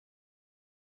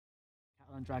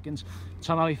Catalans Dragons.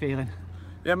 Tom, how are you feeling?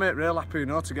 Yeah, mate, real happy, you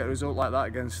know, to get a result like that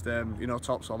against, you know,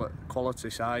 top solid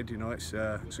quality side. You know, it's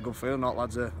a good feeling. All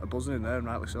lads are buzzing in there, and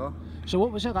rightly so. So,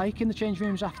 what was it like in the change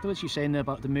rooms afterwards? You're saying there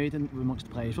about the mood amongst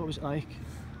the players. What was it like?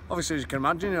 Obviously, as you can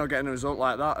imagine, you know, getting a result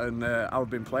like that, and how we've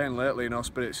been playing lately, you know,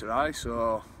 spirits are high.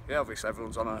 So, yeah, obviously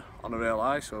everyone's on a real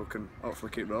high, so we can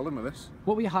hopefully keep rolling with this.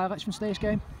 What were your highlights from today's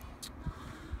game?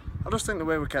 I just think the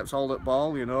way we kept hold at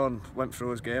ball, you know, and went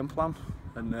through his game plan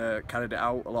and carried it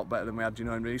out a lot better than we had, you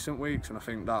know, in recent weeks. And I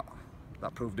think that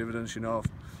proved dividends, you know,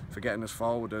 for getting us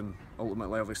forward and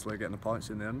ultimately, obviously, getting the points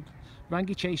in the end.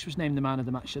 Rangi Chase was named the man of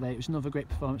the match today. It was another great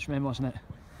performance from him, wasn't it?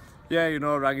 Yeah, you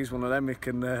know, Raggy's one of them. He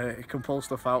can pull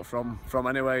stuff out from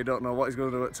anywhere. You don't know what he's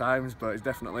going to do at times, but he's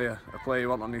definitely a player you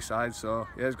want on his side. So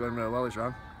yeah, he's going really well, he's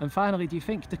Rang. And finally, do you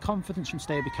think the confidence from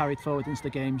today will be carried forward into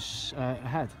the games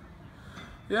ahead?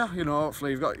 Yeah, you know,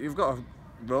 hopefully you've got to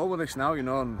roll with this now, you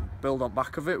know, and build on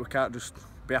back of it. We can't just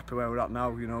be happy where we're at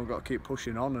now. You know, we've got to keep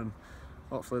pushing on, and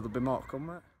hopefully there'll be more to come,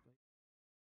 mate.